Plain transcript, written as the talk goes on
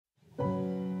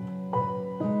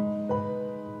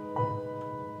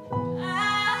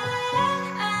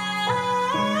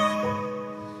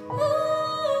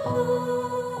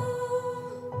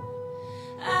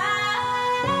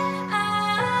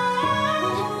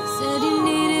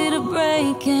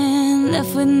breaking,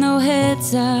 left with no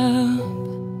heads up.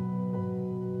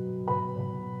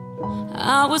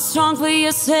 I was strong for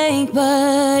your sake,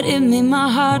 but it made my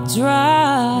heart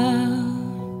drop.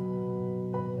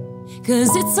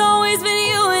 'Cause it's always been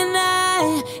you and I.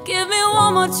 Give me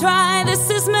one more try, this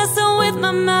is messing with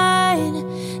my mind.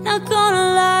 Not gonna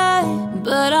lie,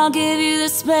 but I'll give you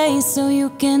the space so you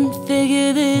can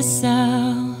figure this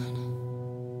out.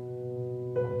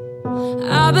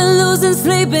 I've been losing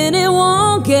sleep and it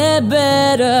won't get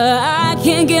better. I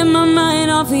can't get my mind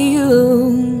off of you.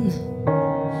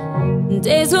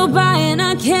 Days go by and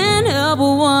I can't help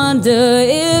but wonder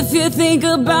if you think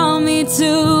about me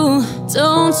too.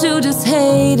 Don't you just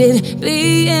hate it,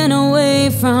 being away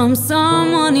from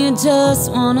someone you just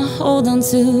wanna hold on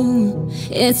to?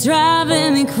 It's driving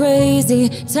me crazy,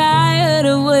 tired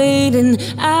of waiting.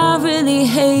 I really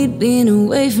hate being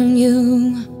away from you.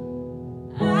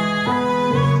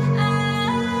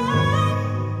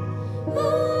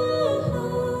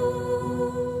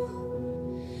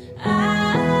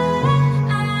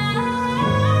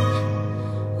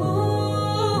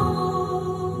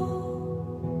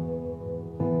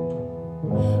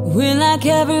 We're like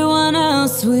everyone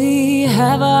else, we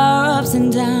have our ups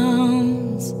and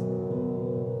downs.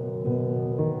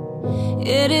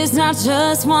 It is not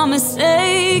just one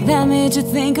mistake that made you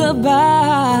think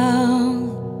about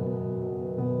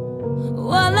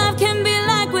what life can be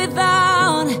like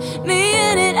without me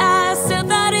in it. I still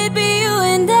thought it'd be you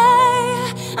and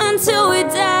I until we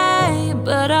die.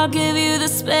 But I'll give you the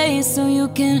space so you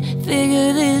can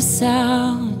figure this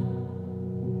out.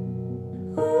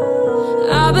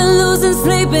 I've been losing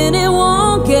sleep and it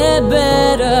won't get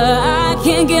better. I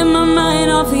can't get my mind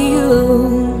off of you.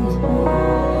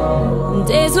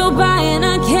 Days go by and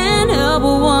I can't help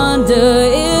but wonder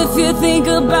if you think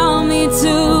about me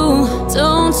too.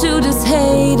 Don't you just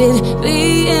hate it,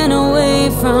 being away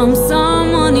from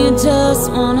someone you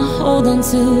just wanna hold on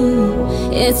to?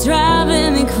 It's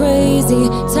driving me crazy,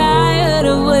 tired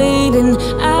of waiting.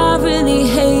 I really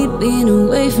hate being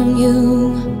away from you.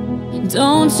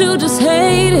 Don't you just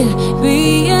hate it,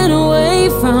 being away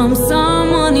from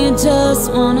someone you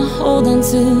just wanna hold on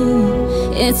to?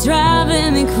 It's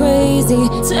driving me crazy,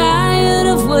 tired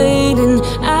of waiting.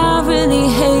 I really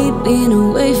hate being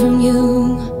away from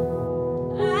you.